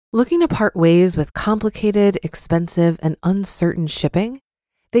Looking to part ways with complicated, expensive, and uncertain shipping?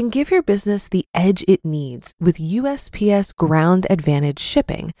 Then give your business the edge it needs with USPS Ground Advantage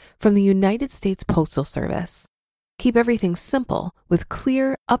shipping from the United States Postal Service. Keep everything simple with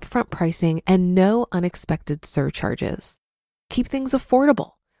clear, upfront pricing and no unexpected surcharges. Keep things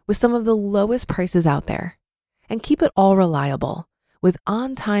affordable with some of the lowest prices out there. And keep it all reliable with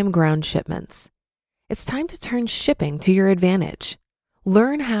on-time ground shipments. It's time to turn shipping to your advantage.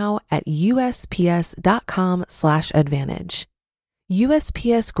 Learn how at USPS.com/advantage.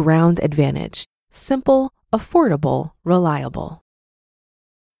 USPS Ground Advantage. Simple, affordable, reliable.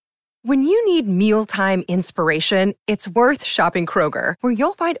 When you need mealtime inspiration, it's worth shopping Kroger, where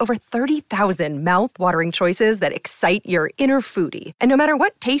you'll find over 30,000 mouth-watering choices that excite your inner foodie. And no matter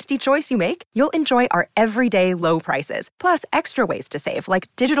what tasty choice you make, you'll enjoy our everyday low prices, plus extra ways to save, like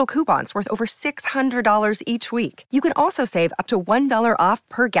digital coupons worth over $600 each week. You can also save up to $1 off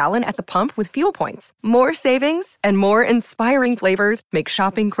per gallon at the pump with fuel points. More savings and more inspiring flavors make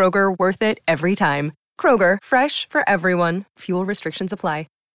shopping Kroger worth it every time. Kroger, fresh for everyone. Fuel restrictions apply.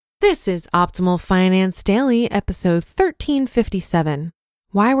 This is Optimal Finance Daily, episode 1357.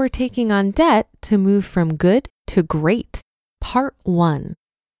 Why We're Taking on Debt to Move from Good to Great, Part 1,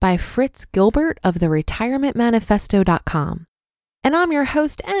 by Fritz Gilbert of theretirementmanifesto.com. And I'm your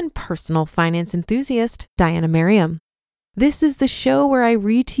host and personal finance enthusiast, Diana Merriam. This is the show where I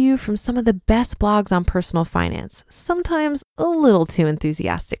read to you from some of the best blogs on personal finance, sometimes a little too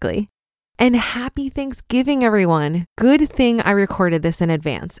enthusiastically. And happy Thanksgiving, everyone. Good thing I recorded this in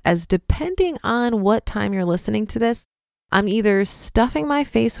advance, as depending on what time you're listening to this, I'm either stuffing my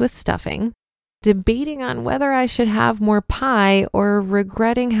face with stuffing, debating on whether I should have more pie, or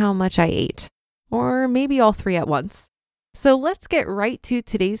regretting how much I ate, or maybe all three at once. So let's get right to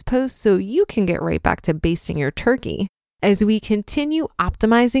today's post so you can get right back to basting your turkey as we continue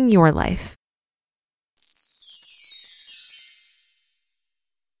optimizing your life.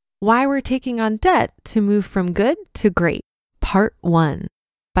 Why We're Taking on Debt to Move from Good to Great, Part 1,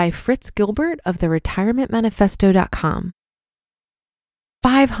 by Fritz Gilbert of theretirementmanifesto.com.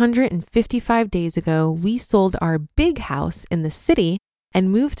 555 days ago, we sold our big house in the city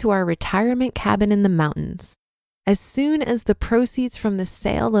and moved to our retirement cabin in the mountains. As soon as the proceeds from the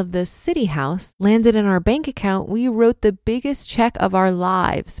sale of the city house landed in our bank account, we wrote the biggest check of our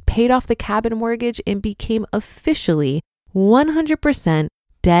lives, paid off the cabin mortgage, and became officially 100%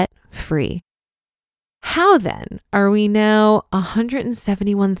 debt-free. How then are we now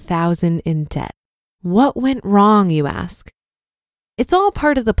 $171,000 in debt? What went wrong, you ask? It's all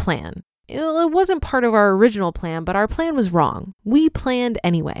part of the plan. It wasn't part of our original plan, but our plan was wrong. We planned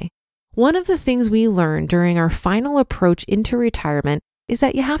anyway. One of the things we learned during our final approach into retirement is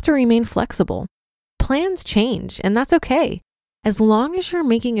that you have to remain flexible. Plans change, and that's okay. As long as you're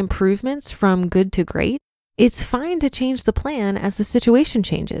making improvements from good to great, it's fine to change the plan as the situation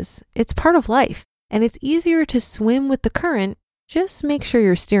changes. It's part of life, and it's easier to swim with the current. Just make sure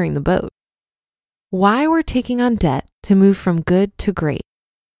you're steering the boat. Why we're taking on debt to move from good to great.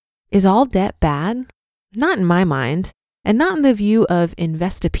 Is all debt bad? Not in my mind, and not in the view of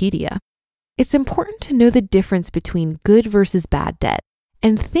Investopedia. It's important to know the difference between good versus bad debt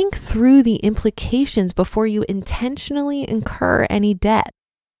and think through the implications before you intentionally incur any debt.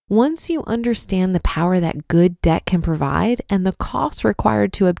 Once you understand the power that good debt can provide and the costs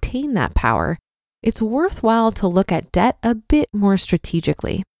required to obtain that power, it's worthwhile to look at debt a bit more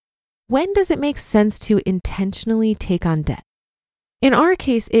strategically. When does it make sense to intentionally take on debt? In our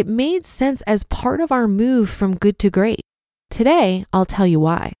case, it made sense as part of our move from good to great. Today, I'll tell you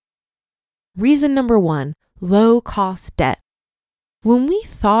why. Reason number 1, low-cost debt. When we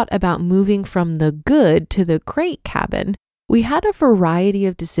thought about moving from the good to the great cabin, we had a variety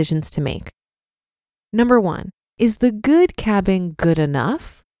of decisions to make. Number 1, is the good cabin good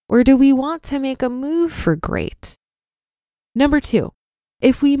enough, or do we want to make a move for great? Number 2,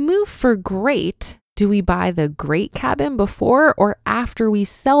 if we move for great, do we buy the great cabin before or after we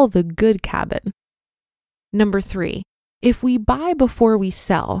sell the good cabin? Number 3, if we buy before we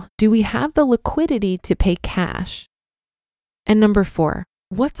sell, do we have the liquidity to pay cash? And number 4,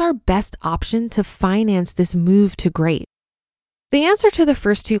 what's our best option to finance this move to great? The answer to the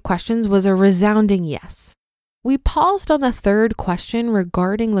first two questions was a resounding yes. We paused on the third question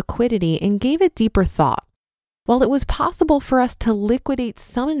regarding liquidity and gave it deeper thought. While it was possible for us to liquidate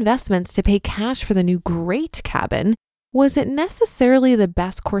some investments to pay cash for the new great cabin, was it necessarily the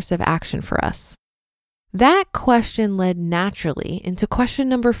best course of action for us? That question led naturally into question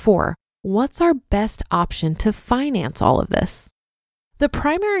number 4. What's our best option to finance all of this? The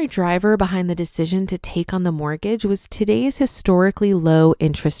primary driver behind the decision to take on the mortgage was today's historically low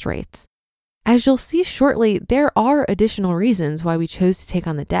interest rates. As you'll see shortly, there are additional reasons why we chose to take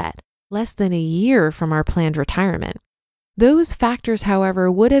on the debt, less than a year from our planned retirement. Those factors,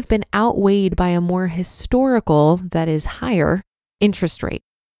 however, would have been outweighed by a more historical, that is higher, interest rate.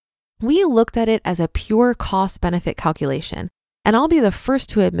 We looked at it as a pure cost-benefit calculation, and I'll be the first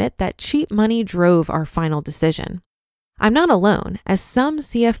to admit that cheap money drove our final decision. I'm not alone, as some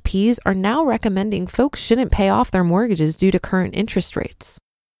CFPs are now recommending folks shouldn't pay off their mortgages due to current interest rates.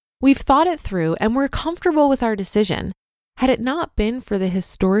 We've thought it through and we're comfortable with our decision. Had it not been for the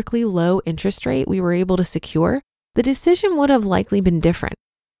historically low interest rate we were able to secure, the decision would have likely been different.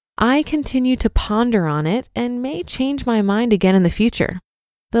 I continue to ponder on it and may change my mind again in the future.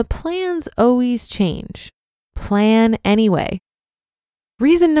 The plans always change. Plan anyway.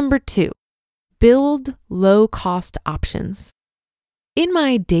 Reason number 2. Build low-cost options. In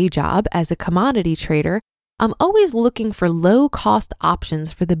my day job as a commodity trader, I'm always looking for low-cost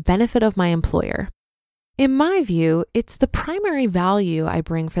options for the benefit of my employer. In my view, it's the primary value I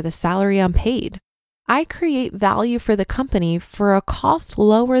bring for the salary I'm paid. I create value for the company for a cost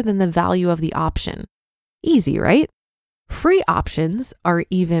lower than the value of the option. Easy, right? Free options are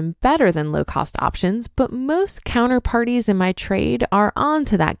even better than low-cost options, but most counterparties in my trade are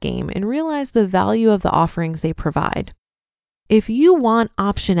onto that game and realize the value of the offerings they provide. If you want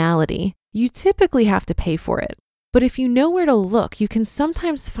optionality, you typically have to pay for it. But if you know where to look, you can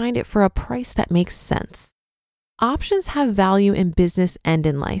sometimes find it for a price that makes sense. Options have value in business and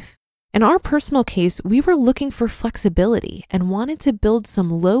in life. In our personal case, we were looking for flexibility and wanted to build some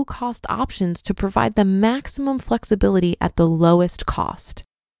low-cost options to provide the maximum flexibility at the lowest cost.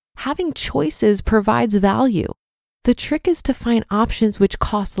 Having choices provides value. The trick is to find options which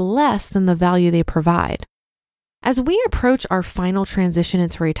cost less than the value they provide. As we approach our final transition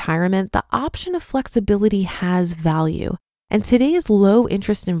into retirement, the option of flexibility has value, and today's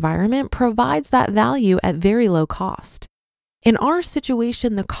low-interest environment provides that value at very low cost. In our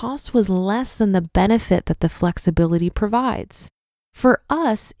situation, the cost was less than the benefit that the flexibility provides. For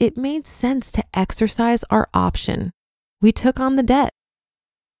us, it made sense to exercise our option. We took on the debt.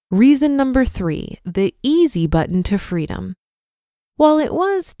 Reason number 3, the easy button to freedom. While it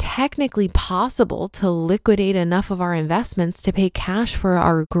was technically possible to liquidate enough of our investments to pay cash for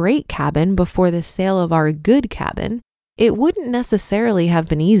our great cabin before the sale of our good cabin, it wouldn't necessarily have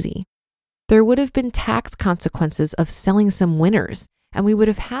been easy. There would have been tax consequences of selling some winners, and we would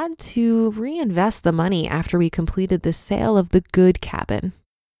have had to reinvest the money after we completed the sale of the good cabin.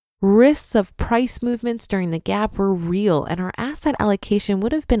 Risks of price movements during the gap were real, and our asset allocation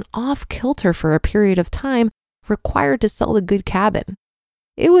would have been off kilter for a period of time required to sell the good cabin.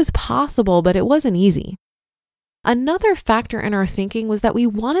 It was possible, but it wasn't easy. Another factor in our thinking was that we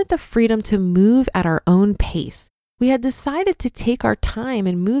wanted the freedom to move at our own pace. We had decided to take our time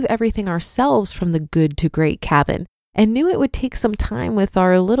and move everything ourselves from the good to great cabin, and knew it would take some time with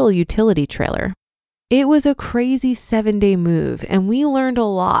our little utility trailer. It was a crazy 7-day move, and we learned a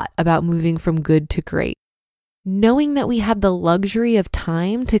lot about moving from good to great. Knowing that we had the luxury of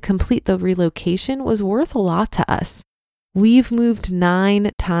time to complete the relocation was worth a lot to us. We've moved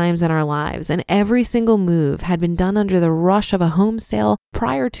 9 times in our lives, and every single move had been done under the rush of a home sale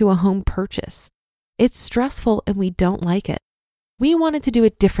prior to a home purchase. It's stressful and we don't like it. We wanted to do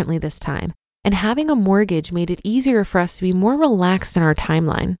it differently this time, and having a mortgage made it easier for us to be more relaxed in our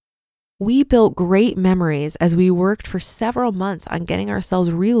timeline. We built great memories as we worked for several months on getting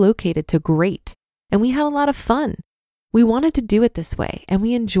ourselves relocated to great, and we had a lot of fun. We wanted to do it this way, and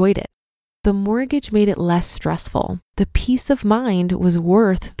we enjoyed it. The mortgage made it less stressful. The peace of mind was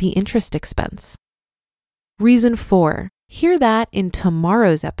worth the interest expense. Reason 4. Hear that in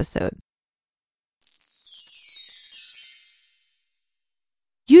tomorrow's episode.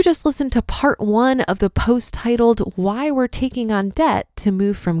 You just listened to part 1 of the post titled Why We're Taking on Debt to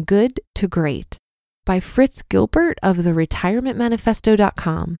Move from Good to Great by Fritz Gilbert of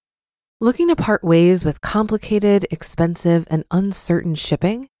theretirementmanifesto.com. Looking to part ways with complicated, expensive, and uncertain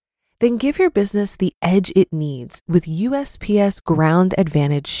shipping? Then give your business the edge it needs with USPS Ground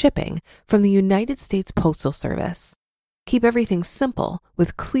Advantage shipping from the United States Postal Service. Keep everything simple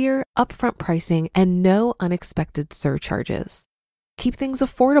with clear, upfront pricing and no unexpected surcharges. Keep things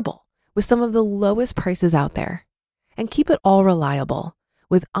affordable with some of the lowest prices out there. And keep it all reliable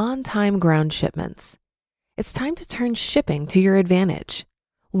with on-time ground shipments. It's time to turn shipping to your advantage.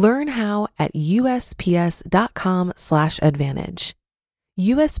 Learn how at USPS.com/advantage.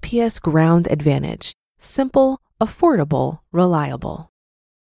 USPS Ground Advantage. Simple, affordable, reliable.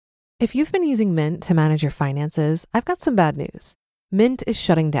 If you've been using Mint to manage your finances, I've got some bad news. Mint is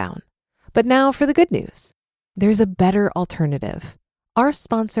shutting down. But now for the good news. There's a better alternative. Our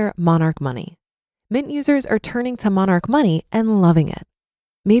sponsor, Monarch Money. Mint users are turning to Monarch Money and loving it.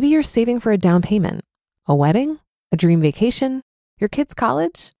 Maybe you're saving for a down payment, a wedding, a dream vacation, your kid's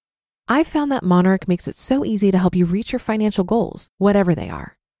college. I've found that Monarch makes it so easy to help you reach your financial goals, whatever they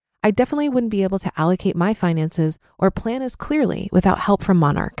are. I definitely wouldn't be able to allocate my finances or plan as clearly without help from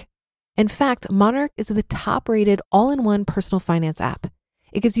Monarch. In fact, Monarch is the top-rated all-in-one personal finance app.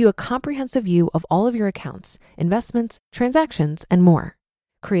 It gives you a comprehensive view of all of your accounts, investments, transactions, and more.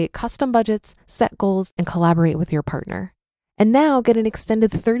 Create custom budgets, set goals, and collaborate with your partner. And now get an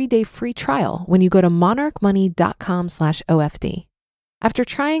extended 30-day free trial when you go to monarchmoney.com/OFD. After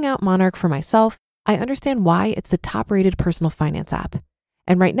trying out Monarch for myself, I understand why it's the top-rated personal finance app.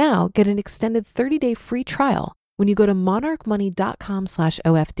 And right now, get an extended 30-day free trial when you go to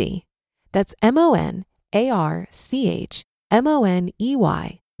monarchmoney.com/OFD. That's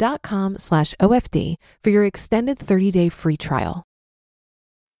monarchmoney.com/OFD for your extended 30-day free trial.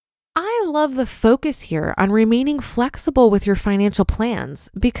 I love the focus here on remaining flexible with your financial plans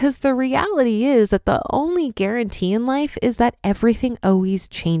because the reality is that the only guarantee in life is that everything always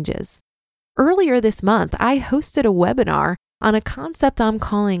changes. Earlier this month, I hosted a webinar on a concept I'm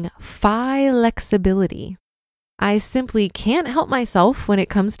calling flexibility. I simply can't help myself when it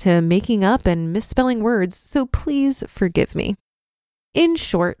comes to making up and misspelling words, so please forgive me. In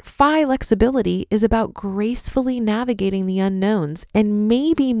short, flexibility is about gracefully navigating the unknowns and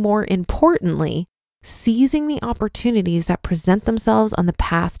maybe more importantly, seizing the opportunities that present themselves on the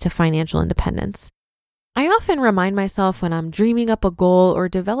path to financial independence. I often remind myself when I'm dreaming up a goal or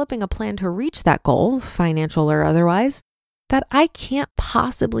developing a plan to reach that goal, financial or otherwise, that I can't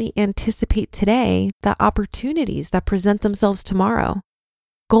possibly anticipate today the opportunities that present themselves tomorrow.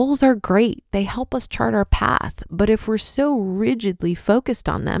 Goals are great. They help us chart our path, but if we're so rigidly focused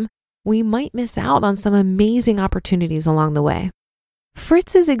on them, we might miss out on some amazing opportunities along the way.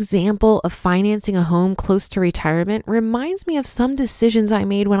 Fritz's example of financing a home close to retirement reminds me of some decisions I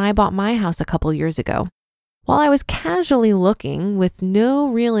made when I bought my house a couple years ago. While I was casually looking with no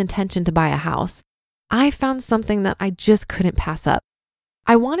real intention to buy a house, I found something that I just couldn't pass up.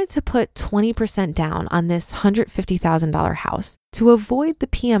 I wanted to put 20% down on this $150,000 house to avoid the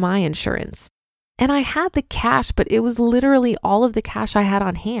PMI insurance. And I had the cash, but it was literally all of the cash I had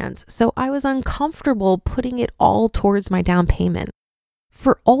on hand, so I was uncomfortable putting it all towards my down payment.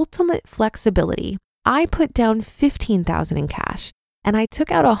 For ultimate flexibility, I put down $15,000 in cash, and I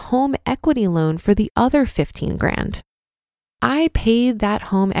took out a home equity loan for the other $15,000. I paid that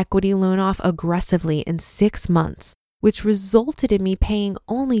home equity loan off aggressively in 6 months, which resulted in me paying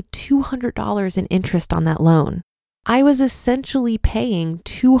only $200 in interest on that loan. I was essentially paying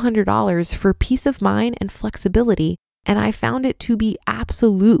 $200 for peace of mind and flexibility, and I found it to be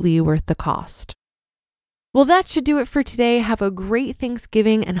absolutely worth the cost. Well, that should do it for today. Have a great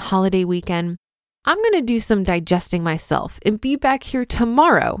Thanksgiving and holiday weekend. I'm going to do some digesting myself and be back here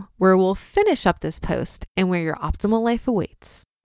tomorrow where we'll finish up this post and where your optimal life awaits.